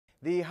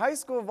The high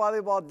school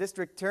volleyball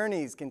district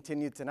tourneys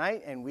continue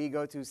tonight, and we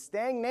go to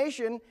Stang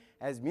Nation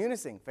as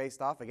Munising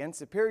faced off against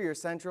Superior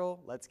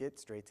Central. Let's get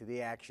straight to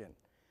the action.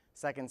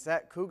 Second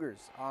set,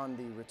 Cougars on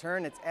the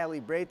return. It's Allie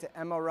Bray to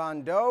Emma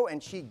Rondeau,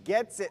 and she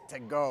gets it to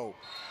go.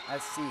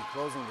 SC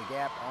closing the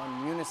gap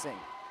on Munising.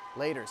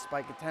 Later,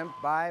 spike attempt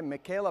by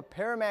Michaela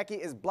Paramaki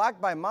is blocked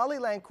by Molly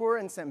Lancourt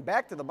and sent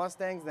back to the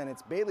Mustangs. Then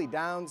it's Bailey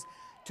Downs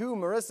to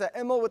Marissa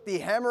Immel with the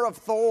hammer of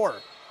Thor.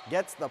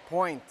 Gets the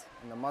point,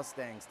 and the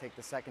Mustangs take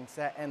the second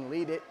set and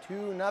lead it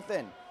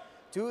 2-0.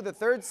 To the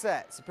third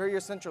set, Superior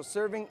Central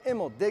serving,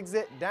 Immel digs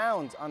it,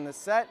 Downs on the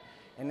set,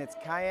 and it's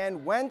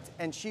Cayenne Went,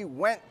 and she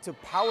went to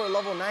power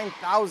level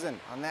 9,000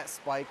 on that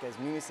spike as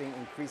Munising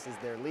increases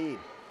their lead.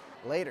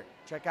 Later,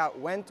 check out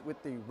Went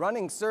with the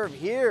running serve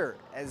here,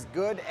 as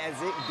good as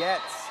it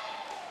gets.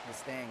 The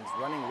Stangs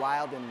running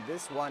wild in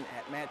this one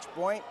at match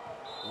point.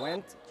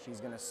 Went, she's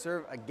gonna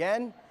serve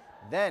again.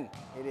 Then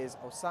it is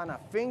Osana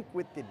Fink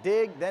with the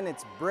dig. Then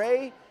it's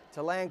Bray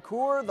to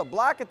Lancourt. The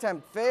block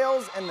attempt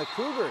fails, and the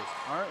Cougars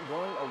aren't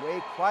going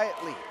away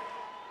quietly.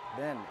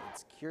 Then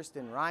it's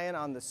Kirsten Ryan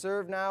on the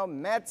serve now.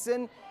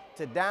 Matson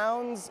to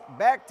Downs.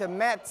 Back to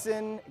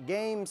Matson.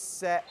 Game,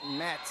 set,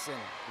 Matson.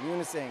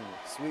 Munising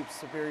sweeps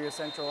Superior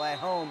Central at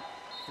home.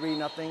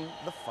 3-0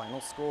 the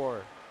final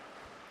score.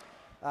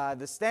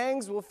 The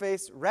Stangs will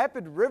face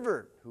Rapid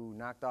River, who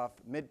knocked off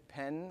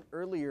Mid-Penn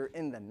earlier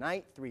in the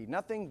night,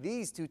 3-0.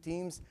 These two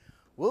teams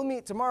will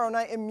meet tomorrow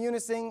night in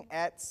Munising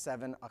at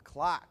 7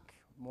 o'clock.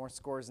 More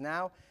scores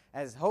now,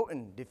 as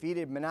Houghton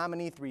defeated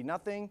Menominee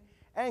 3-0,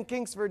 and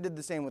Kingsford did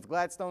the same with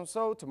Gladstone.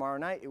 So tomorrow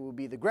night it will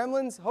be the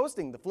Gremlins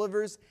hosting the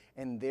Flivers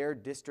in their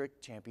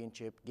district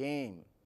championship game.